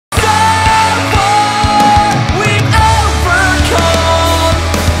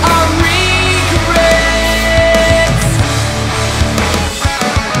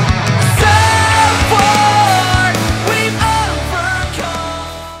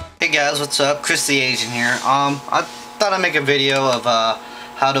guys, what's up? Chris the Asian here. I thought I'd make a video of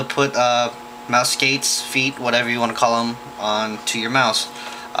how to put mouse skates, feet, whatever you want to call them, onto your mouse.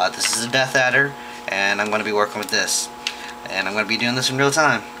 This is a deathadder, and I'm going to be working with this. And I'm going to be doing this in real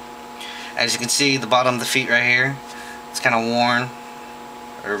time. As you can see, the bottom of the feet right here, it's kind of worn,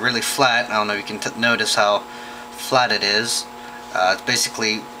 or really flat. I don't know if you can notice how flat it is. It's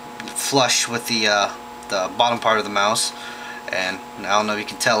basically flush with the bottom part of the mouse. And I don't know if you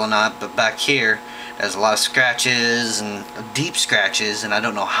can tell or not, but back here there's a lot of scratches and deep scratches, and I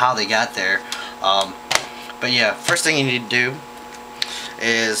don't know how they got there. But yeah, first thing you need to do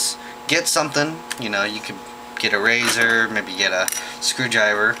is get something. You know, you could get a razor, maybe get a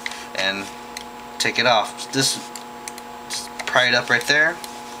screwdriver, and take it off. Just pry it up right there.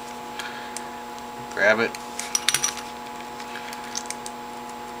 Grab it.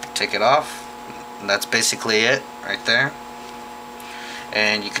 Take it off. And that's basically it right there.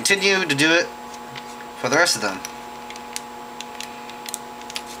 And you continue to do it for the rest of them.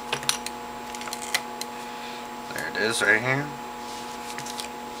 There it is right here.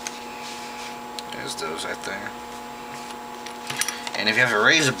 There's those right there. And if you have a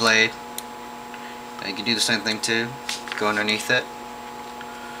razor blade, you can do the same thing too. Go underneath it.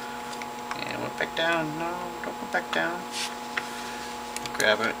 And went back down. No, don't go back down.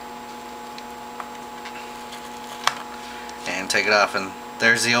 Grab it. And take it off, and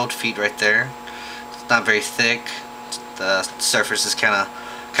there's the old feet right there. It's not very thick. The surface is kind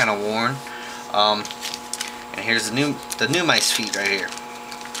of worn. And here's the new mice feet right here.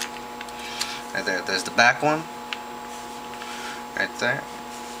 Right there. There's the back one. Right there.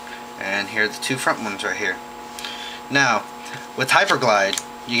 And here are the two front ones right here. Now, with Hyperglide,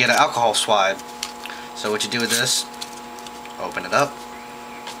 you get an alcohol swab. So what you do with this? Open it up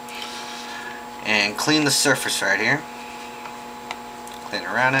and clean the surface right here. Clean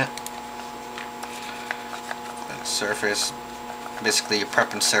around it. Clean the surface. Basically, you're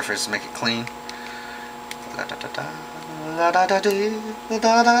prepping surface to make it clean. And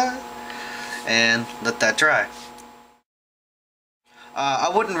let that dry.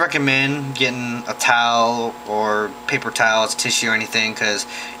 I wouldn't recommend getting a towel or paper towels, tissue or anything, because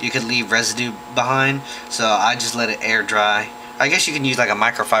you could leave residue behind. So I just let it air dry. I guess you can use like a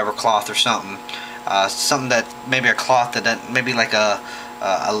microfiber cloth or something. Something that, maybe a cloth that maybe like a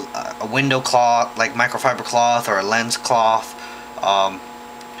window cloth, like microfiber cloth, or a lens cloth.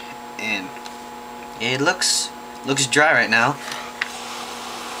 And it looks dry right now.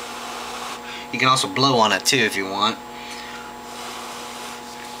 You can also blow on it too if you want.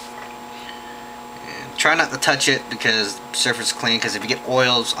 And try not to touch it because the surface is clean, because if you get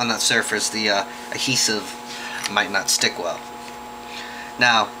oils on that surface, the adhesive might not stick well.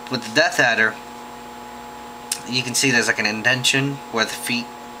 Now, with the deathadder, you can see there's like an indentation where the feet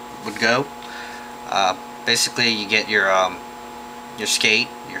would go. Basically, you get your skate,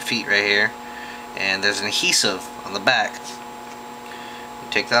 your feet right here, and there's an adhesive on the back.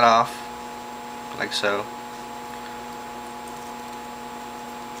 You take that off, like so.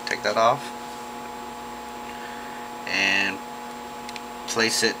 Take that off, and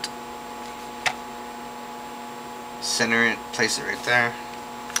place it, center it, place it right there.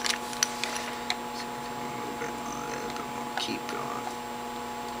 Keep going.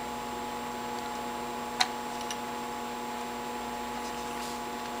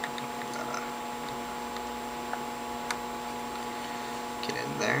 Get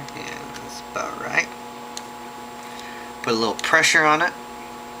in there, and that's about right. Put a little pressure on it.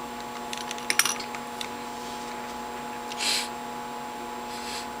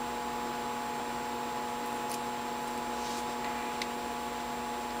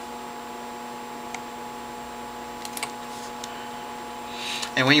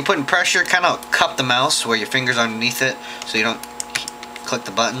 And when you're putting pressure, kind of cup the mouse where your fingers are underneath it, so you don't click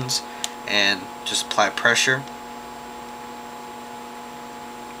the buttons, and just apply pressure.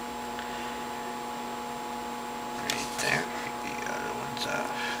 Right there. The other one's off.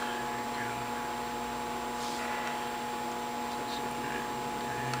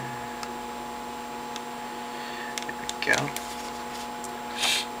 There we go.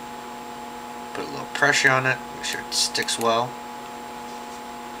 Put a little pressure on it, make sure it sticks well.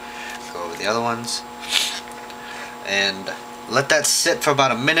 Go over the other ones and let that sit for about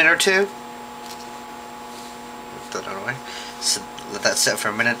a minute or two. Put that out of the way. So let that sit for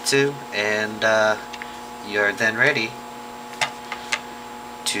a minute or two, and you're then ready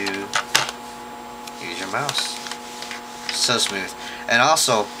to use your mouse. So smooth. And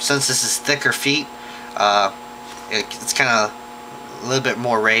also, since this is thicker feet, it's kind of a little bit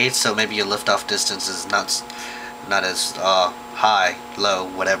more raised, so maybe your lift off distance is not as high, low,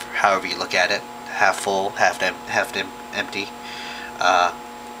 whatever, however you look at it, half full, half empty.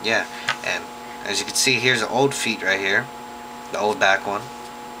 Yeah, and as you can see, here's an old feet right here, the old back one.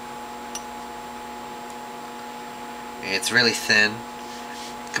 It's really thin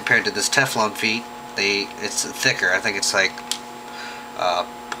compared to this Teflon feet. It's thicker. I think it's like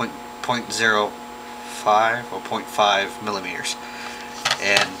 0.05 or 0.5 millimeters.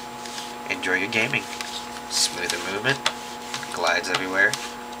 And enjoy your gaming. Smoother movement, glides everywhere.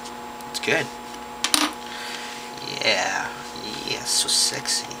 It's good. Yeah, so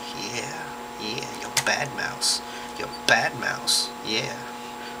sexy. Yeah, your bad mouse. Yeah.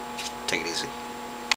 Take it easy.